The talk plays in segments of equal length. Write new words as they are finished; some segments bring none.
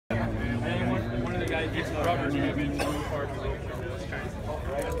Alright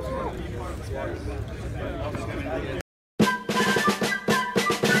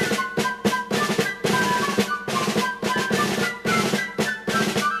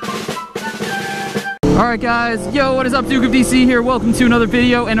guys, yo, what is up? Duke of DC here. Welcome to another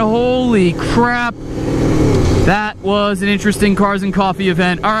video, and holy crap, that was an interesting Cars and Coffee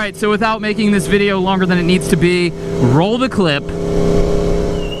event. Alright, so without making this video longer than it needs to be, roll the clip.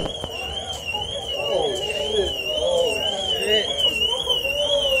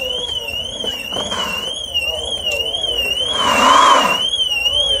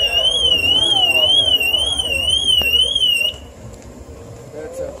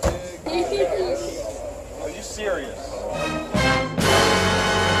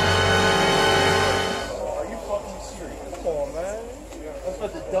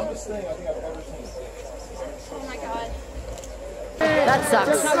 That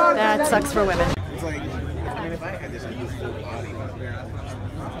sucks. That sucks for women. It's like, I mean, if I had this full body,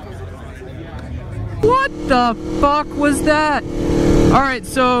 What the fuck was that? Alright,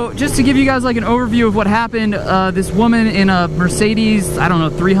 so just to give you guys like an overview of what happened, this woman in a Mercedes, I don't know,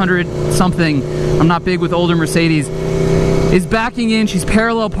 300 something, I'm not big with older Mercedes, is backing in, she's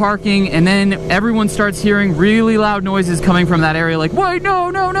parallel parking, and then everyone starts hearing really loud noises coming from that area, like, wait, no,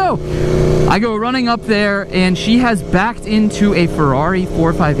 no, no! I go running up there, and she has backed into a Ferrari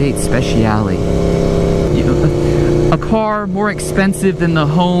 458 Speciale. You know, a car more expensive than the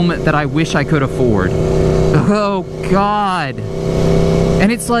home that I wish I could afford. Oh, God. And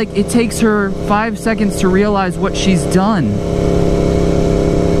it's like, it takes her 5 seconds to realize what she's done.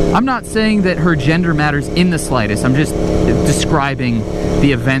 I'm not saying that her gender matters in the slightest. I'm just describing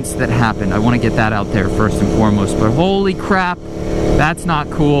the events that happened. I want to get that out there first and foremost. But holy crap, that's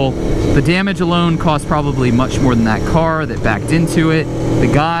not cool. The damage alone cost probably much more than that car that backed into it. The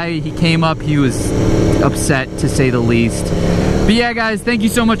guy, he came up, he was upset to say the least. But yeah, guys, thank you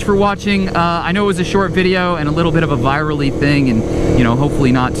so much for watching. I know it was a short video and a little bit of a virally thing, and you know,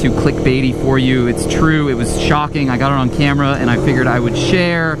 hopefully not too clickbaity for you. It's true, it was shocking. I got it on camera and I figured I would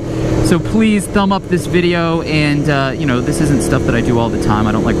share. So please thumb up this video, and you know, this isn't stuff that I do all the time.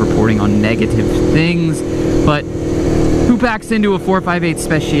 I don't like reporting on negative things, but who backs into a 458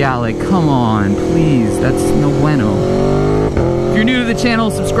 Speciale? Come on, please, that's no bueno. If you're new to the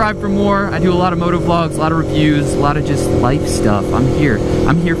channel, subscribe for more. I do a lot of moto vlogs, a lot of reviews, a lot of just life stuff. I'm here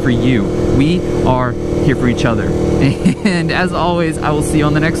for you. We are here for each other. And as always, I will see you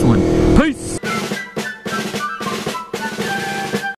on the next one. Peace!